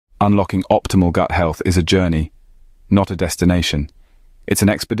Unlocking optimal gut health is a journey, not a destination. It's an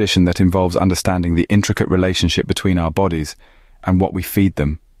expedition that involves understanding the intricate relationship between our bodies and what we feed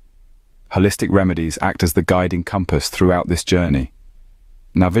them. Holistic remedies act as the guiding compass throughout this journey.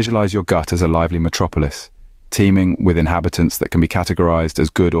 Now visualize your gut as a lively metropolis, teeming with inhabitants that can be categorized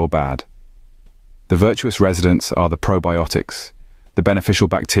as good or bad. The virtuous residents are the probiotics, the beneficial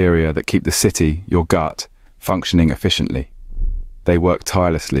bacteria that keep the city, your gut, functioning efficiently. They work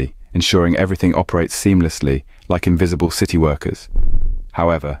tirelessly, ensuring everything operates seamlessly, like invisible city workers.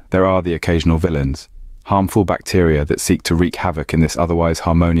 However, there are the occasional villains, harmful bacteria that seek to wreak havoc in this otherwise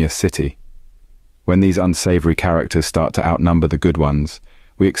harmonious city. When these unsavory characters start to outnumber the good ones,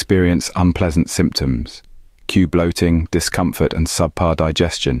 we experience unpleasant symptoms. Cue bloating, discomfort, and subpar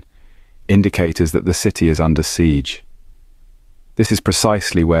digestion, indicators that the city is under siege. This is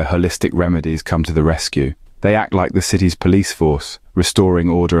precisely where holistic remedies come to the rescue. They act like the city's police force, restoring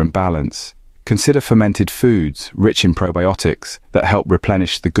order and balance. Consider fermented foods, rich in probiotics, that help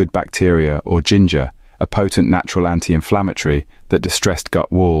replenish the good bacteria, or ginger, a potent natural anti-inflammatory that distressed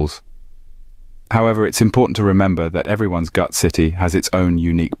gut walls. However, it's important to remember that everyone's gut city has its own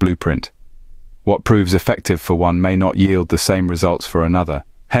unique blueprint. What proves effective for one may not yield the same results for another.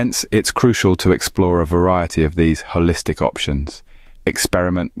 Hence, it's crucial to explore a variety of these holistic options.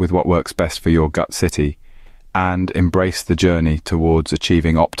 Experiment with what works best for your gut city, and embrace the journey towards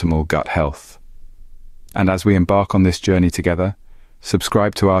achieving optimal gut health. And as we embark on this journey together,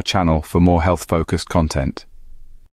 subscribe to our channel for more health-focused content.